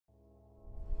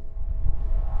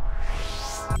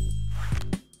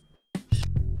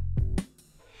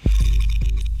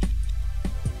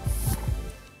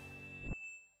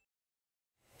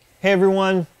Hey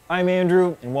everyone, I'm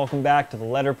Andrew and welcome back to the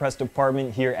letterpress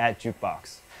department here at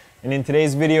Jukebox. And in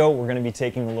today's video, we're going to be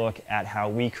taking a look at how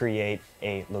we create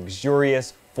a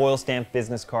luxurious foil stamped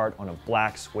business card on a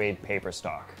black suede paper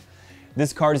stock.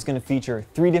 This card is going to feature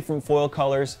 3 different foil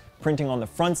colors, printing on the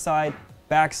front side,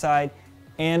 back side,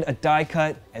 and a die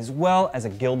cut, as well as a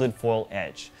gilded foil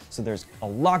edge. So there's a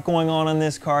lot going on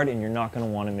this card and you're not going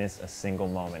to want to miss a single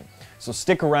moment. So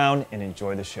stick around and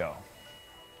enjoy the show.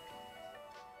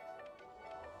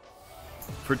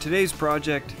 For today's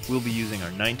project, we'll be using our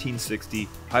 1960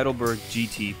 Heidelberg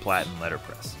GT Platen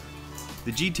letterpress.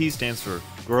 The GT stands for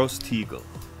Gross Tegel,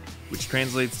 which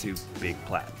translates to Big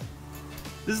Platen.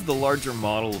 This is the larger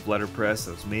model of letterpress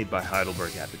that was made by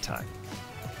Heidelberg at the time.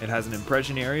 It has an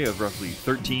impression area of roughly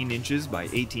 13 inches by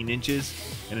 18 inches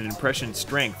and an impression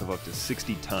strength of up to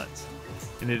 60 tons.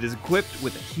 And it is equipped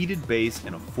with a heated base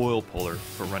and a foil puller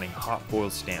for running hot foil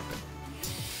stamping.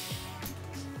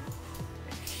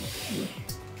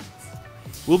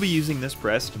 We'll be using this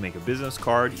press to make a business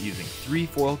card using 3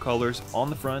 foil colors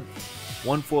on the front,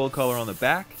 1 foil color on the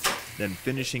back, then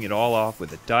finishing it all off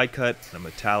with a die cut and a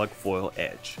metallic foil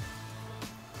edge.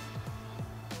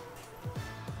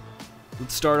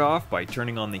 Let's start off by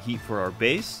turning on the heat for our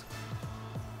base.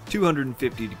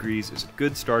 250 degrees is a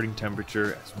good starting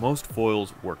temperature as most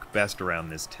foils work best around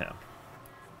this temp.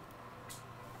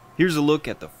 Here's a look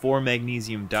at the 4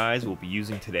 magnesium dies we'll be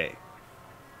using today.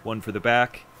 1 for the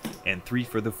back, and 3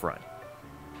 for the front.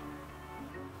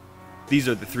 These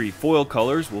are the 3 foil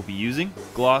colors we'll be using: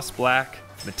 gloss black,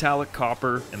 metallic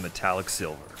copper, and metallic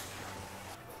silver.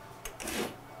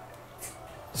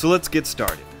 So let's get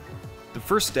started. The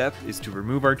first step is to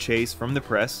remove our chase from the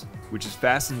press, which is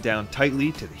fastened down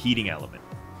tightly to the heating element.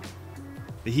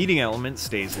 The heating element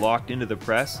stays locked into the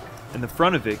press, and the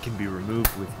front of it can be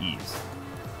removed with ease.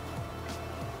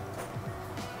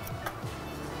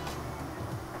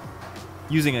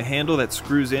 Using a handle that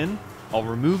screws in, I'll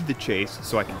remove the chase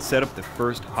so I can set up the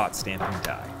first hot stamping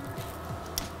die.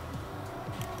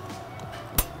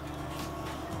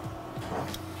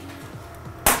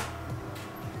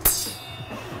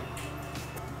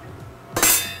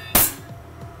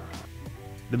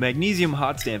 The magnesium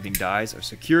hot stamping dies are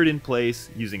secured in place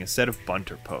using a set of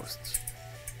bunter posts.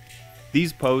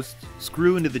 These posts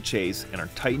screw into the chase and are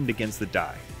tightened against the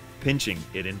die, pinching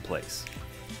it in place.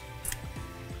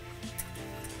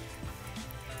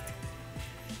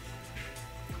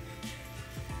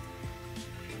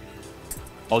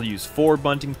 I'll use 4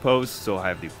 bunting posts so I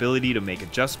have the ability to make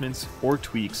adjustments or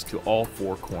tweaks to all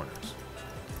 4 corners.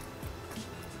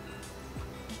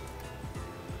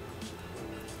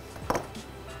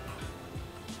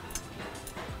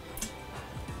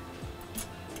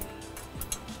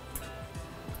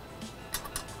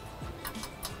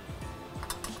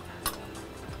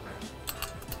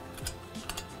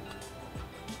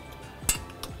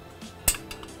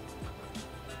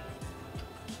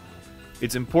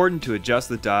 It's important to adjust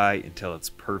the die until it's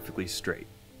perfectly straight.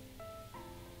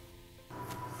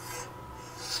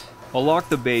 I'll lock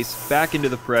the base back into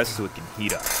the press so it can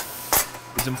heat up.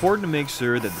 It's important to make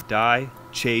sure that the die,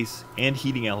 chase, and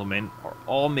heating element are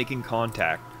all making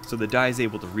contact so the die is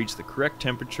able to reach the correct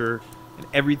temperature and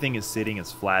everything is sitting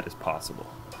as flat as possible.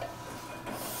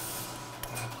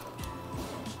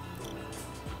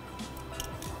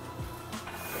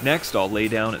 Next, I'll lay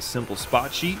down a simple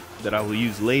spot sheet that I will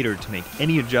use later to make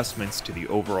any adjustments to the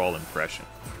overall impression.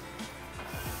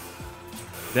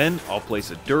 Then, I'll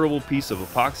place a durable piece of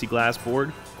epoxy glass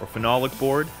board or phenolic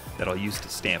board that I'll use to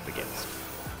stamp against.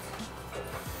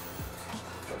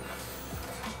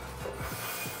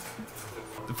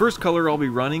 The first color I'll be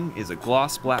running is a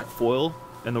gloss black foil,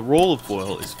 and the roll of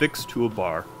foil is fixed to a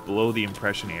bar below the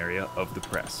impression area of the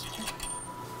press.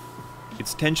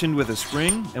 It's tensioned with a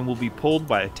spring and will be pulled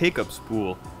by a take-up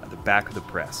spool at the back of the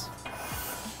press.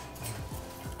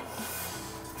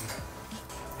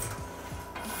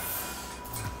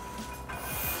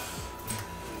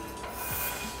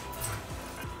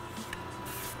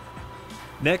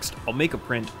 Next, I'll make a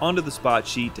print onto the spot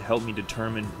sheet to help me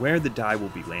determine where the die will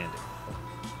be landing.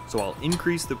 So I'll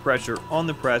increase the pressure on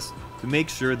the press to make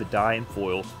sure the die and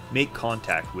foil make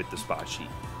contact with the spot sheet.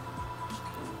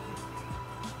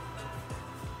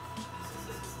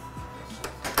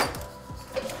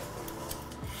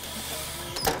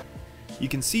 You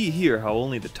can see here how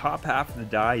only the top half of the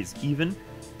die is even,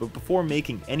 but before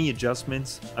making any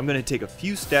adjustments, I'm going to take a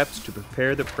few steps to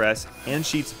prepare the press and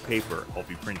sheets of paper I'll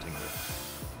be printing with.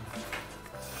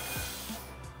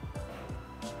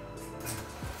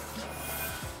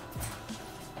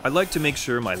 I'd like to make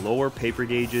sure my lower paper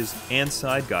gauges and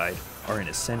side guide are in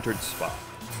a centered spot.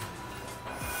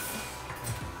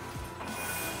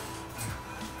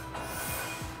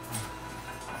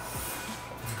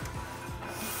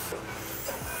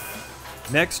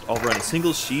 Next, I'll run a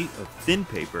single sheet of thin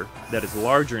paper that is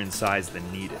larger in size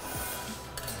than needed.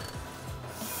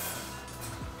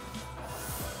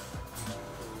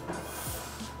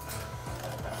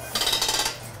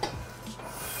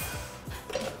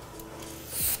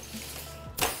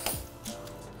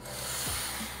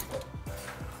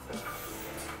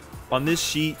 On this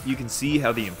sheet, you can see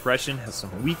how the impression has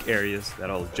some weak areas that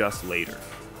I'll adjust later.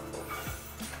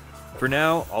 For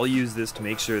now, I'll use this to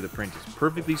make sure the print is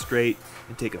perfectly straight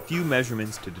and take a few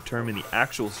measurements to determine the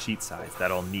actual sheet size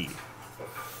that I'll need.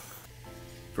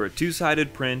 For a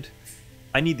two-sided print,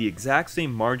 I need the exact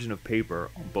same margin of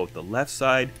paper on both the left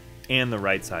side and the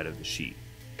right side of the sheet.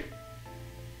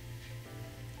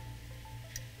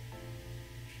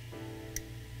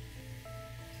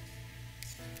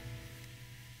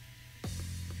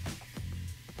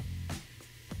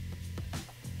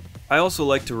 I also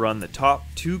like to run the top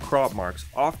 2 crop marks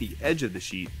off the edge of the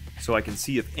sheet so I can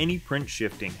see if any print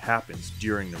shifting happens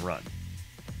during the run.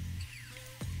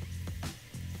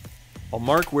 I'll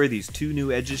mark where these 2 new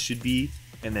edges should be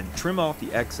and then trim off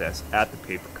the excess at the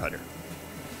paper cutter.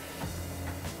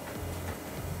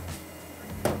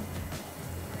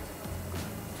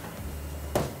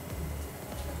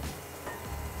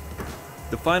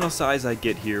 The final size I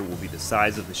get here will be the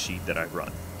size of the sheet that I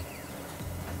run.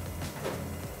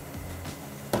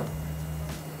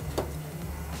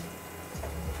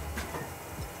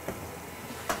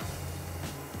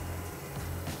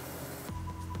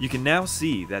 You can now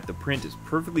see that the print is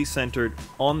perfectly centered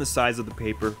on the size of the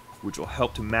paper, which will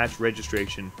help to match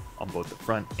registration on both the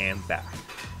front and back.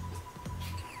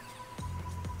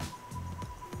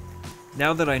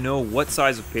 Now that I know what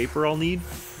size of paper I'll need,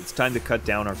 it's time to cut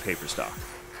down our paper stock.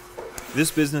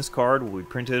 This business card will be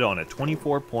printed on a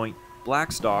 24-point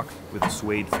black stock with a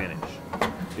suede finish.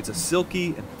 It's a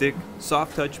silky and thick,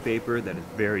 soft touch paper that is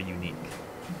very unique.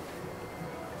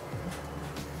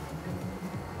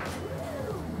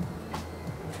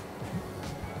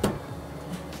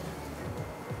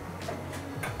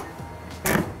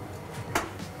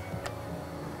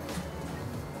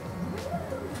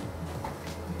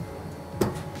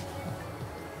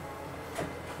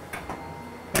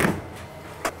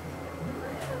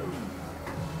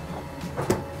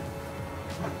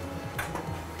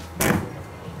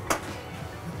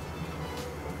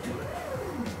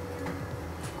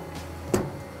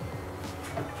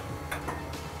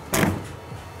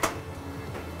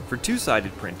 For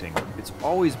two-sided printing, it's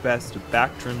always best to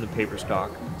back trim the paper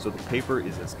stock so the paper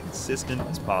is as consistent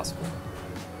as possible.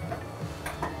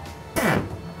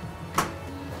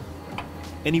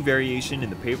 Any variation in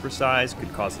the paper size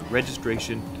could cause the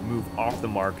registration to move off the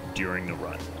mark during the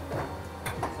run.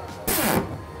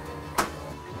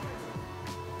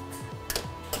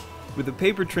 With the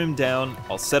paper trimmed down,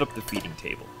 I'll set up the feeding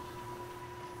table.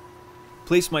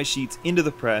 Place my sheets into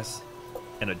the press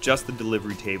and adjust the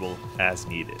delivery table as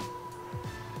needed.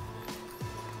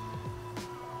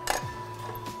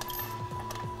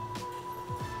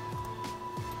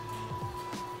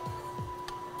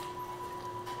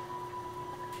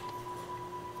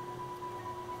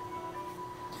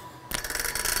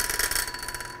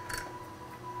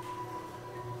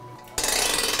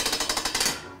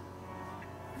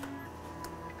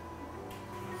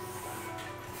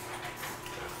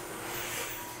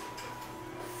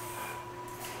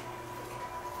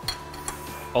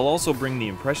 I'll also bring the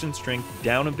impression strength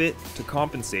down a bit to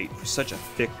compensate for such a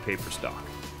thick paper stock.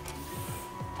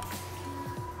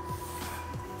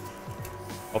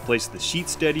 I'll place the sheet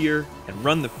steadier and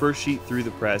run the first sheet through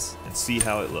the press and see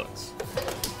how it looks.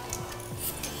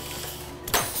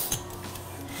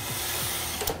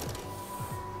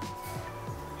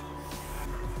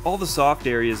 All the soft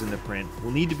areas in the print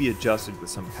will need to be adjusted with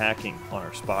some packing on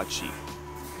our spot sheet.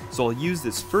 So I'll use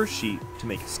this first sheet to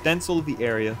make a stencil of the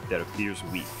area that appears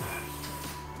weak.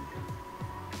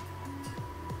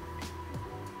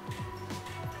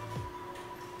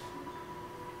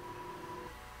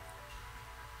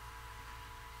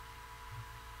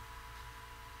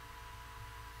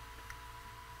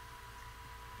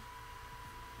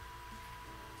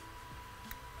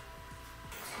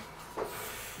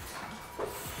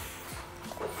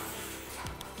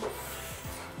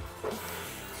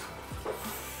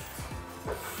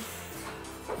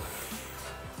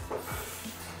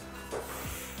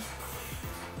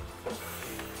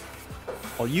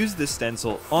 I'll use this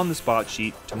stencil on the spot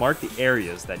sheet to mark the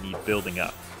areas that need building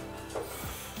up.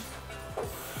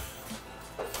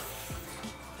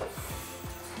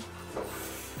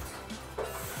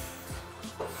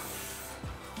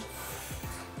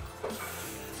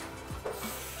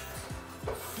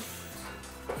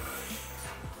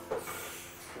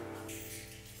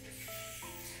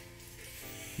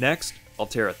 Next, I'll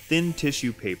tear a thin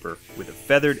tissue paper with a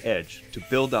feathered edge to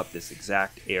build up this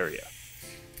exact area.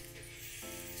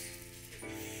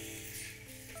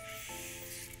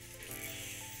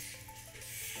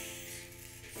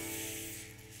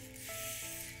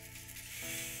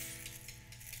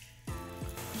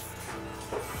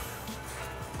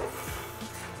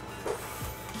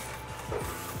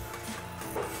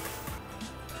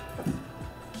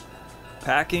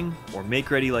 Packing or make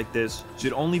ready like this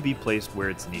should only be placed where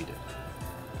it's needed.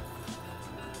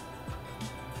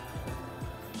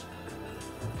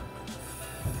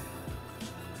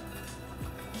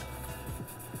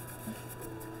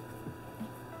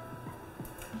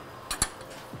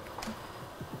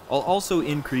 I'll also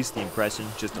increase the impression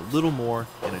just a little more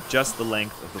and adjust the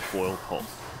length of the foil pull.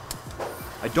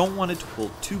 I don't want it to pull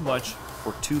too much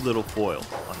or too little foil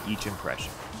on each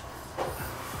impression.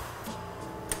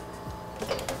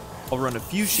 I'll run a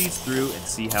few sheets through and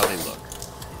see how they look.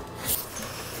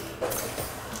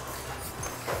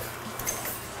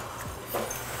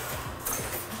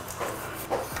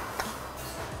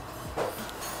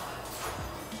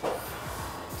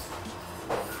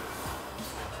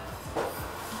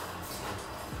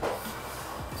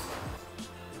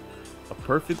 A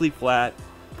perfectly flat,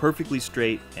 perfectly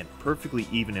straight, and perfectly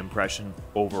even impression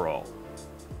overall.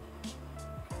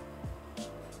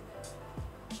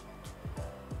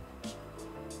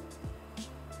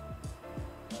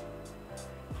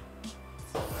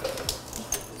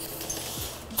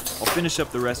 I'll finish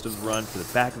up the rest of the run for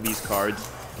the back of these cards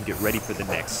and get ready for the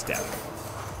next step.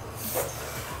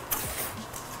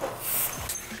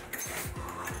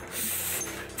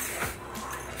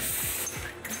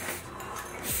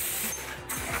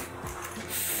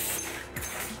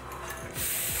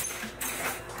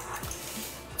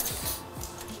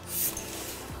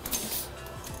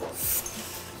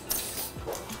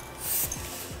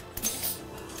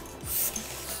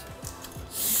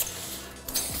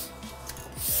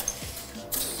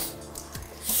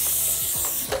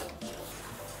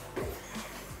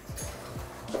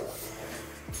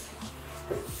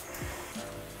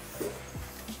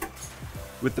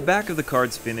 With the back of the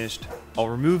cards finished, I'll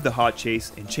remove the hot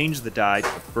chase and change the die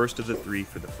to the first of the three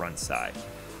for the front side.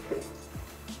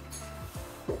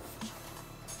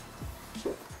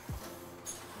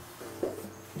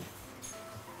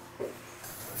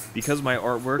 Because my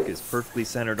artwork is perfectly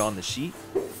centered on the sheet,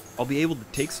 I'll be able to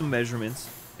take some measurements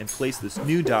and place this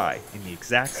new die in the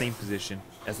exact same position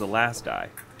as the last die,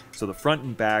 so the front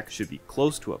and back should be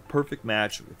close to a perfect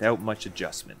match without much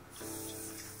adjustment.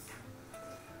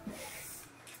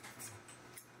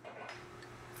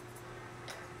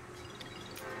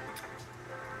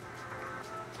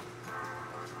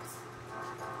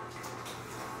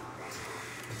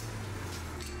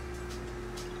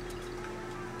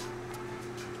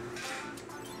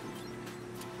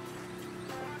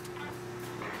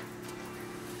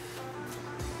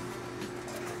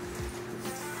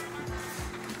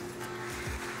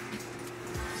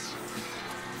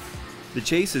 The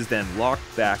chase is then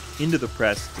locked back into the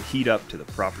press to heat up to the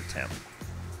proper temp.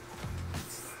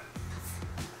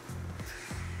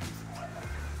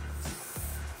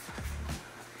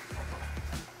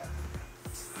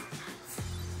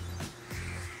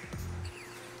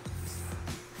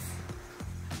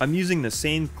 I'm using the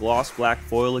same gloss black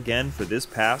foil again for this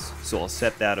pass, so I'll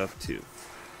set that up too.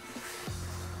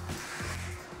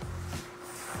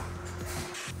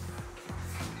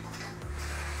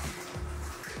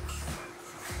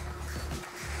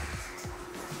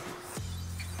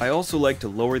 I also like to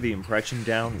lower the impression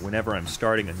down whenever I'm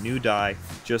starting a new die,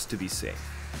 just to be safe.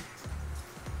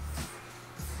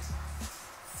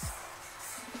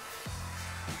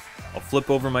 I'll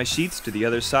flip over my sheets to the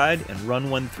other side and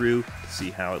run one through to see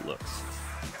how it looks.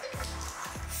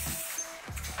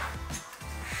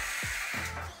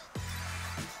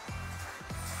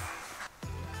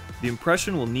 The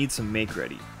impression will need some make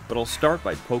ready, but I'll start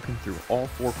by poking through all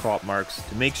 4 crop marks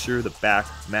to make sure the back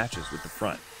matches with the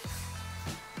front.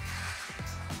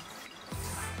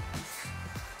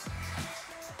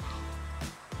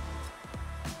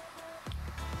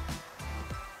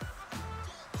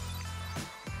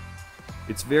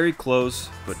 It's very close,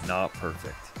 but not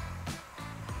perfect.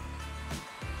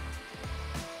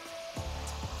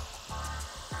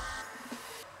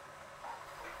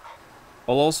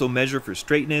 I'll also measure for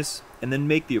straightness and then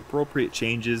make the appropriate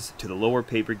changes to the lower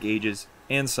paper gauges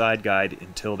and side guide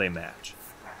until they match.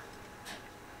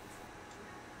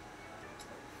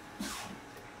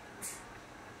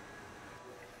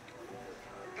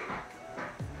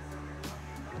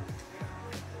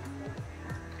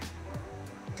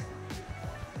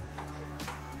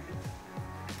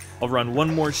 I'll run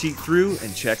one more sheet through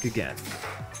and check again.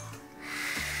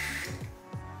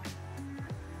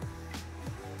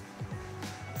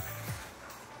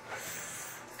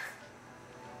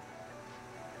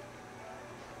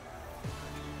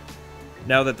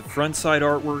 Now that the front side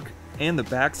artwork and the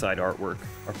back side artwork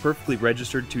are perfectly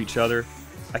registered to each other,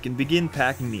 I can begin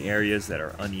packing the areas that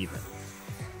are uneven.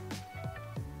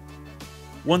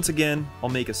 Once again, I'll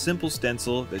make a simple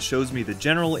stencil that shows me the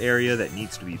general area that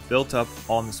needs to be built up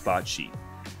on the spot sheet,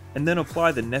 and then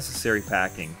apply the necessary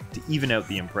packing to even out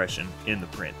the impression in the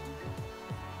print.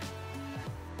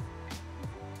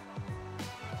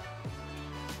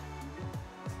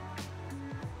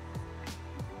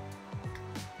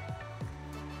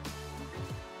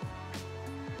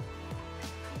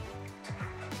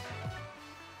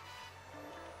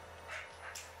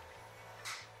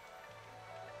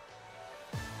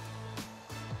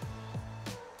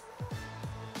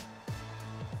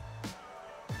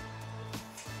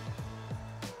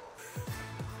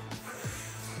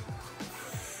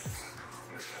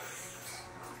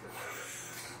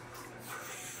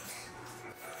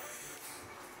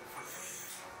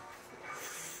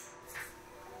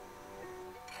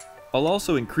 I'll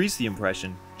also increase the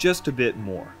impression just a bit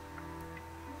more.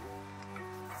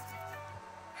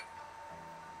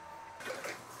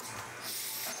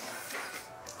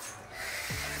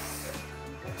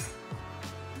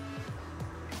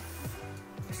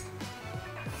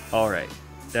 Alright,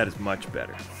 that is much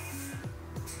better.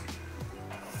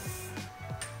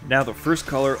 Now the first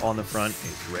color on the front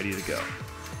is ready to go.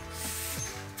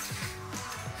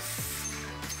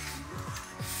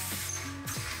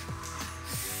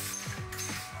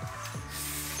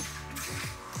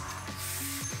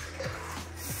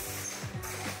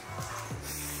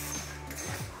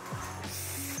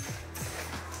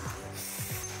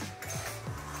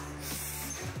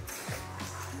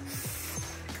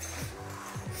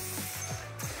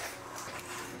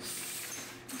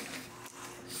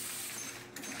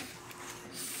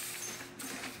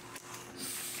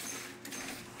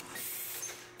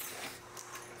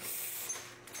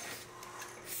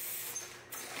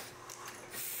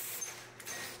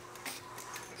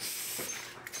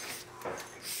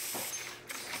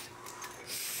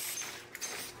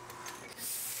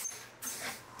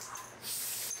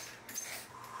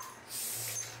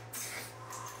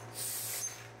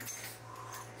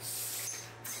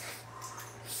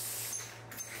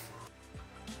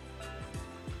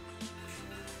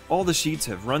 All the sheets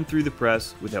have run through the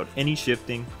press without any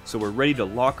shifting, so we're ready to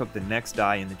lock up the next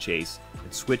die in the chase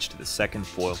and switch to the second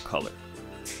foil color.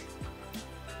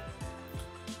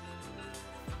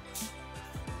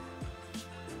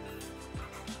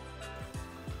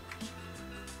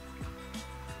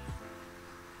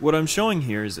 What I'm showing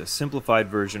here is a simplified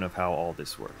version of how all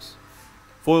this works.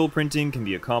 Foil printing can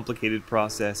be a complicated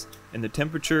process, and the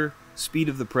temperature, speed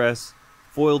of the press,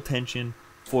 foil tension,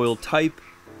 foil type,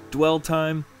 dwell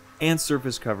time, and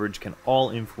surface coverage can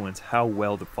all influence how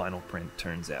well the final print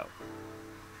turns out.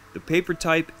 The paper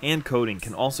type and coating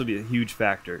can also be a huge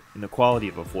factor in the quality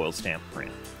of a foil stamp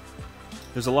print.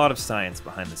 There's a lot of science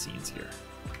behind the scenes here.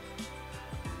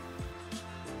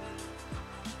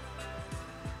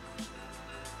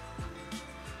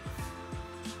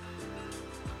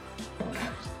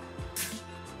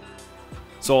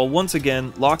 So I'll once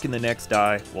again lock in the next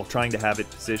die while trying to have it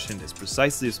positioned as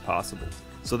precisely as possible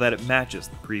so that it matches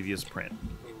the previous print.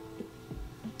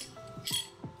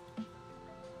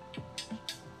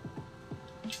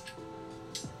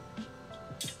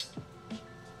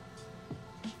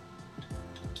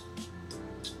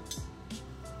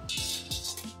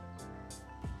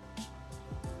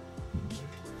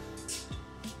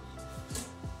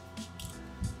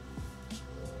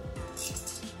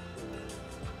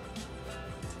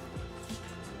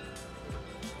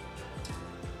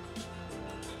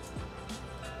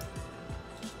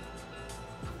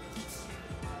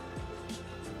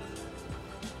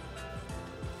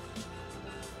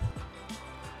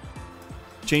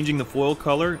 Changing the foil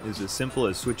color is as simple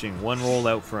as switching one roll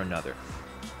out for another.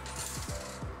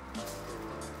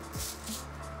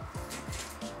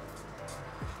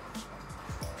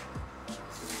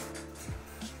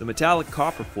 The metallic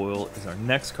copper foil is our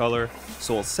next color,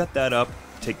 so I'll set that up,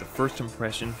 take the first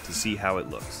impression to see how it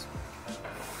looks.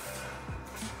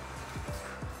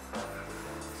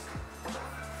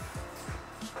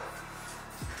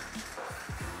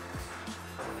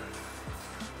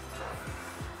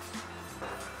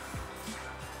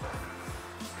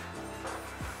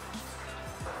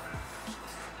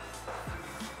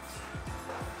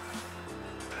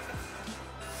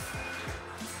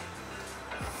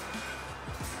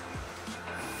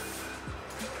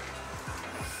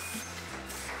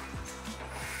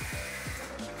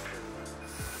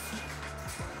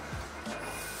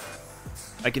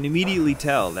 I can immediately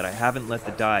tell that I haven't let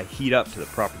the die heat up to the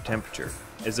proper temperature,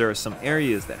 as there are some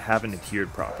areas that haven't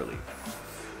adhered properly.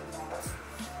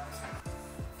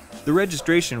 The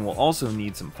registration will also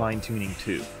need some fine-tuning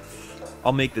too.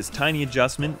 I'll make this tiny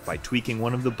adjustment by tweaking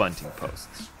one of the bunting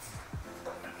posts.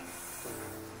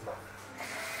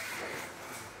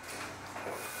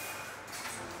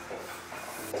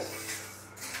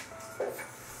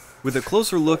 With a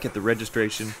closer look at the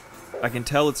registration, I can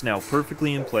tell it's now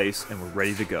perfectly in place and we're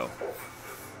ready to go.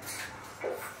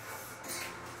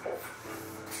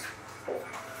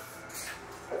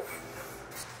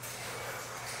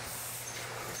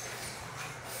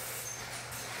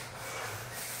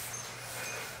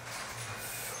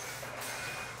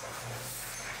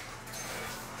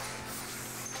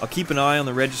 I'll keep an eye on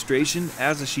the registration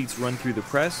as the sheets run through the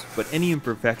press, but any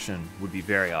imperfection would be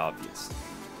very obvious.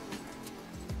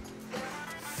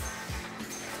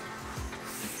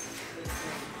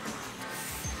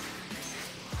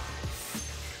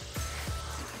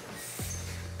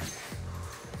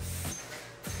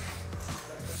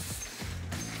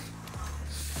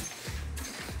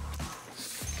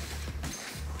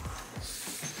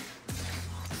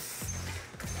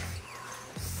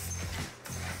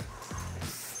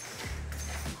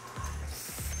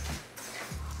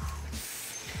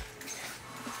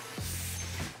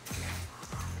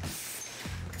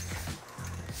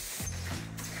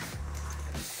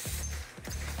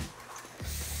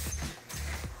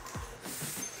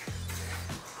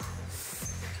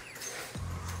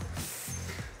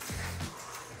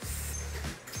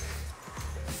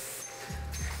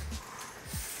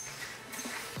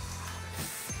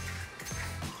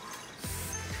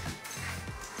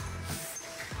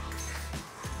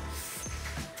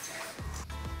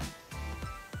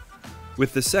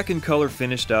 With the second color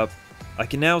finished up, I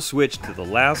can now switch to the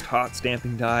last hot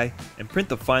stamping die and print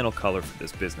the final color for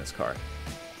this business card.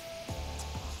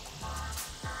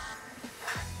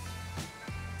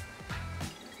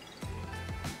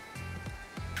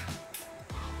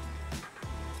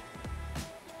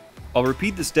 I'll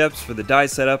repeat the steps for the die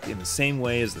setup in the same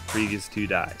way as the previous two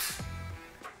dies.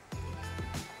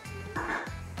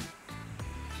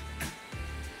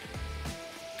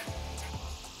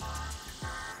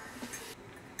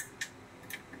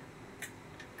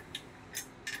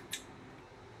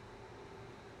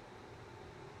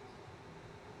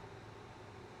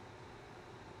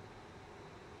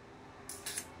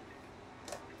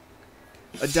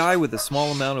 A die with a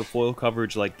small amount of foil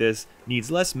coverage like this needs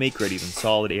less make-ready than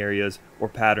solid areas or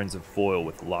patterns of foil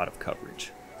with a lot of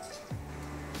coverage.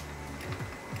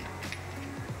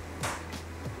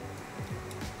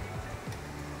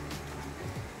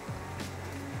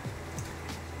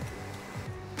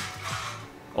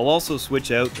 I'll also switch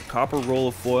out the copper roll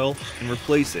of foil and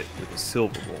replace it with a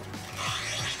silver roll.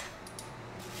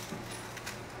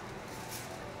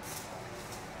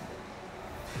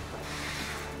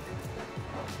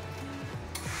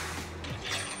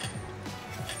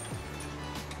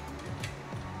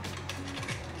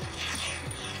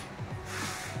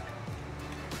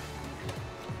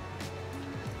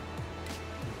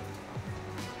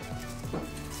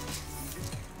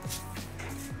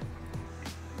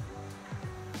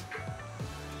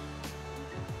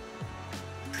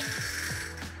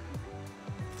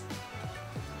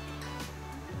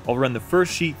 I'll run the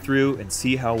first sheet through and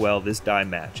see how well this die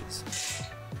matches.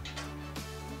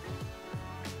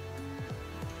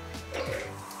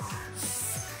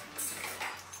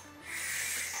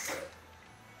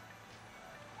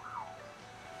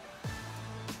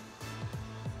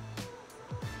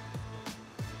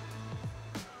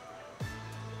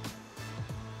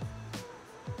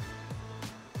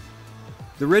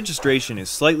 The registration is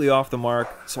slightly off the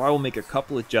mark, so I will make a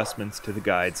couple adjustments to the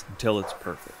guides until it's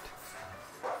perfect.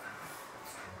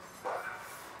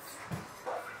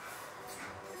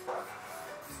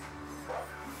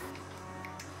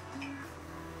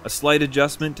 A slight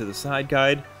adjustment to the side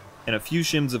guide and a few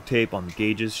shims of tape on the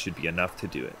gauges should be enough to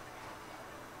do it.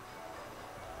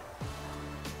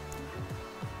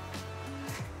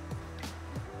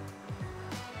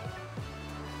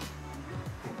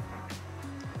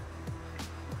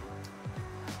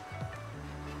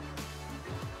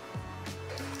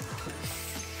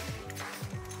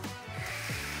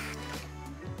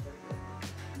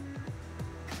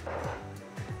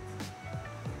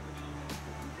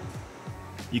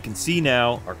 You can see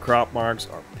now our crop marks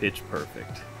are pitch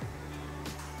perfect.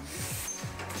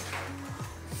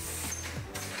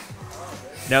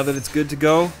 Now that it's good to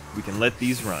go, we can let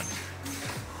these run.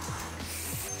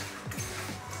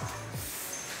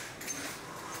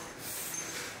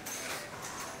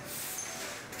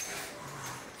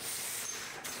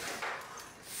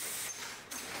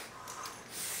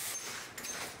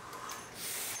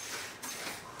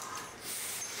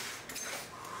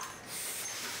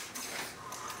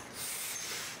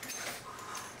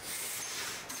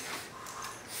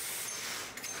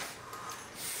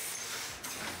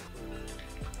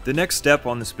 The next step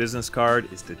on this business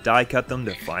card is to die cut them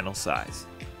to final size.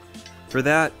 For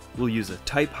that, we'll use a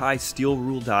type high steel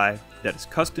rule die that is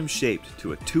custom shaped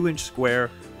to a 2-inch square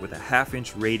with a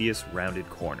 1/2-inch radius rounded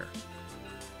corner.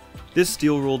 This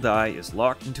steel rule die is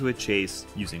locked into a chase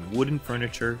using wooden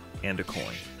furniture and a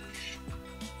coin.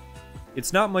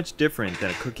 It's not much different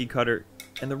than a cookie cutter,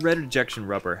 and the red ejection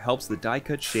rubber helps the die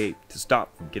cut shape to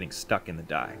stop from getting stuck in the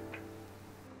die.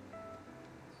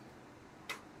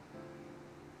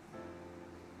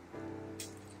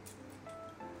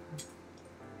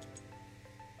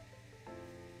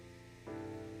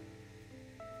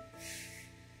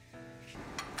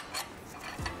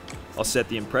 I'll set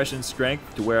the impression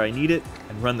strength to where I need it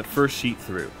and run the first sheet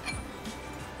through.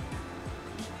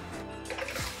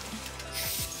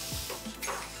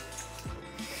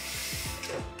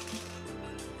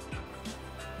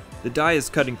 The die is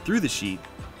cutting through the sheet,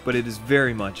 but it is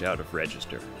very much out of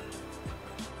register.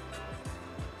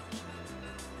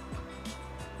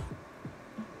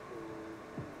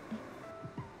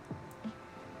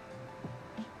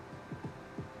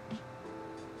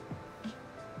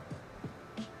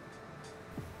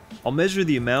 I'll measure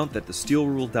the amount that the steel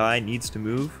rule die needs to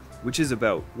move, which is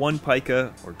about 1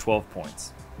 pica or 12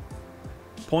 points.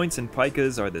 Points and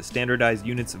picas are the standardized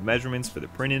units of measurements for the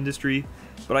print industry,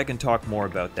 but I can talk more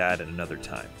about that at another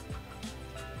time.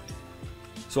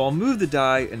 So I'll move the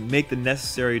die and make the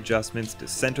necessary adjustments to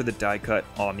center the die cut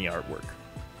on the artwork.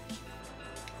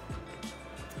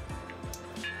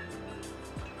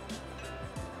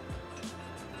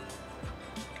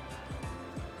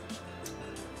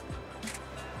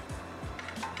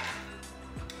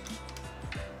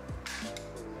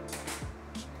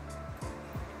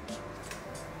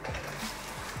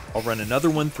 I'll run another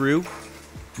one through,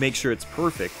 make sure it's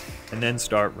perfect, and then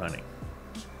start running.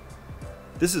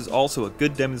 This is also a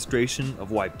good demonstration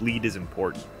of why bleed is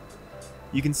important.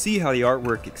 You can see how the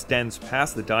artwork extends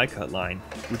past the die cut line,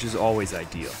 which is always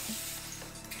ideal.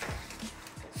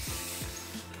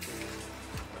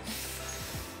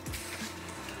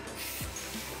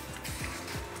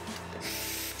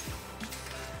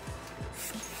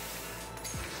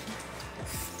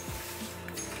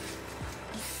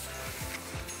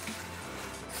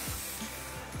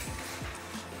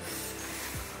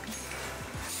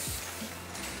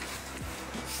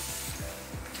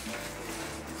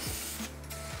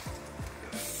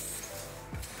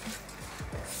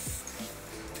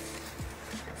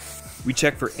 We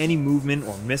check for any movement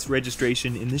or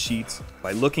misregistration in the sheets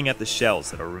by looking at the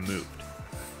shells that are removed.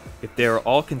 If they are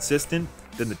all consistent,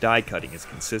 then the die cutting is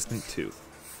consistent too.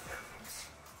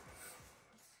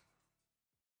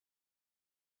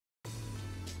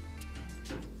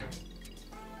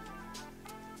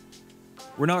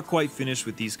 We're not quite finished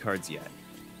with these cards yet.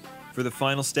 For the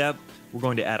final step, we're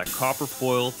going to add a copper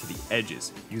foil to the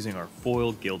edges using our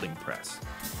foil gilding press.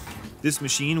 This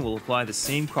machine will apply the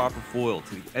same copper foil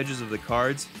to the edges of the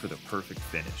cards for the perfect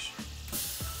finish.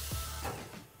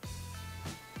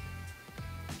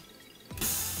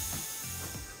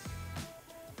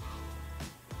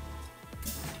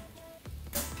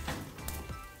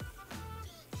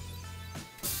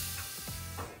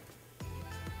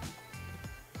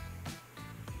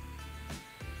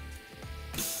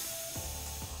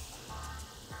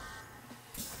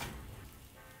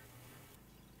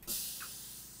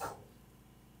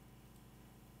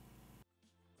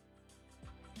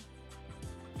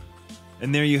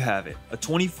 And there you have it, a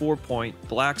 24-point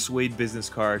black suede business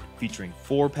card featuring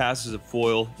 4 passes of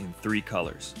foil in 3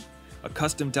 colors, a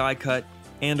custom die cut,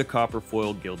 and a copper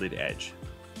foil gilded edge.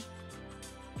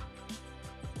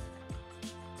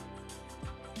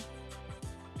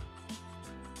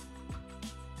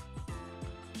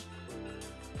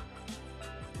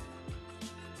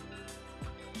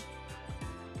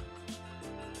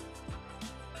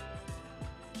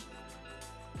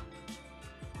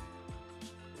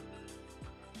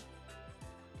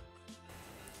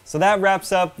 So that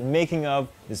wraps up the making of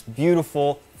this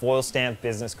beautiful foil stamp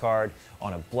business card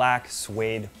on a black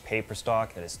suede paper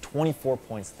stock that is 24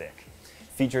 points thick.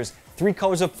 It features 3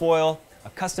 colors of foil, a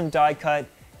custom die cut,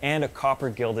 and a copper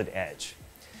gilded edge.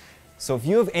 So if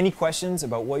you have any questions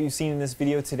about what you've seen in this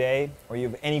video today, or you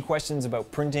have any questions about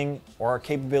printing or our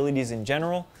capabilities in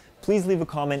general, please leave a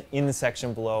comment in the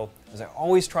section below, as I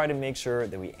always try to make sure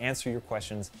that we answer your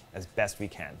questions as best we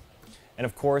can. And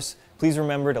of course, please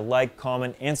remember to like,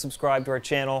 comment, and subscribe to our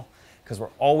channel, because we're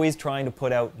always trying to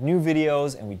put out new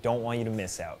videos and we don't want you to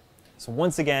miss out. So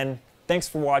once again, thanks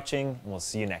for watching, and we'll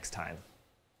see you next time.